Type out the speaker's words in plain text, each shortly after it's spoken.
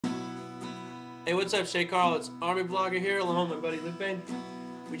Hey, what's up, Shay Carl? It's Army Vlogger here, along with my buddy Lupe.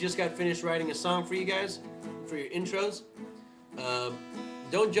 We just got finished writing a song for you guys, for your intros. Uh,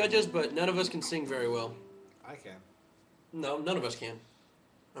 don't judge us, but none of us can sing very well. I can. No, none of us can.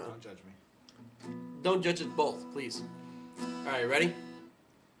 Don't judge me. Don't judge us both, please. Alright, ready?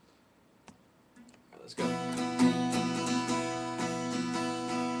 Alright, let's go.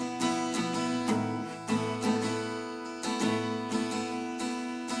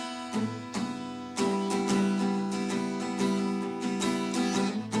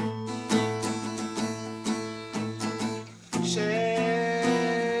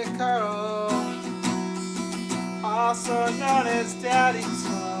 Shaytards, also known as Daddy's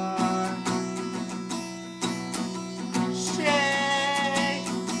Song. Shay,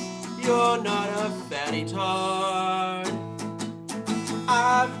 you're not a fatty tart.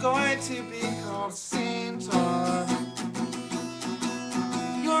 I'm going to be called Shaytards.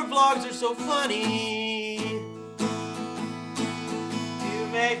 Your vlogs are so funny. You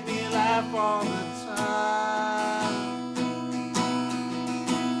make me laugh all the time.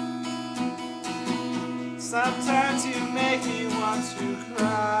 Sometimes you make me want to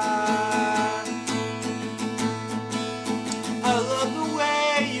cry. I love the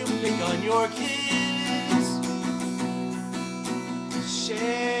way you pick on your kids.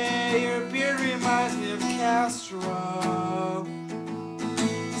 Shay, your beard reminds me of Castro.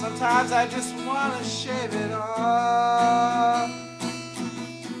 Sometimes I just want to shave it off,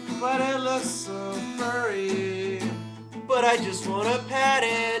 but it looks so furry. But I just wanna pat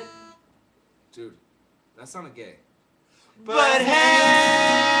it. Dude, that sounded gay. But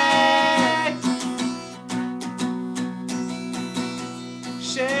hey,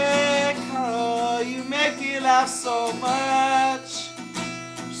 Shay Carl, you make me laugh so much.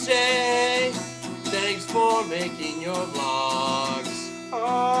 Shay, thanks for making your vlogs.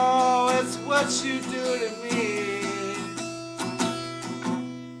 Oh, it's what you do to me.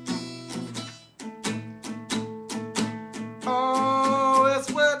 Oh,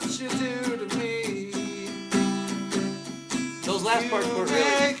 it's what you do to me. Those last parts You weren't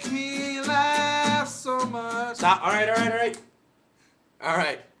really. make me laugh so much. Stop. All right. All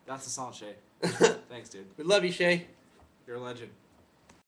right. That's the song, Shay. Thanks, dude. We love you, Shay. You're a legend.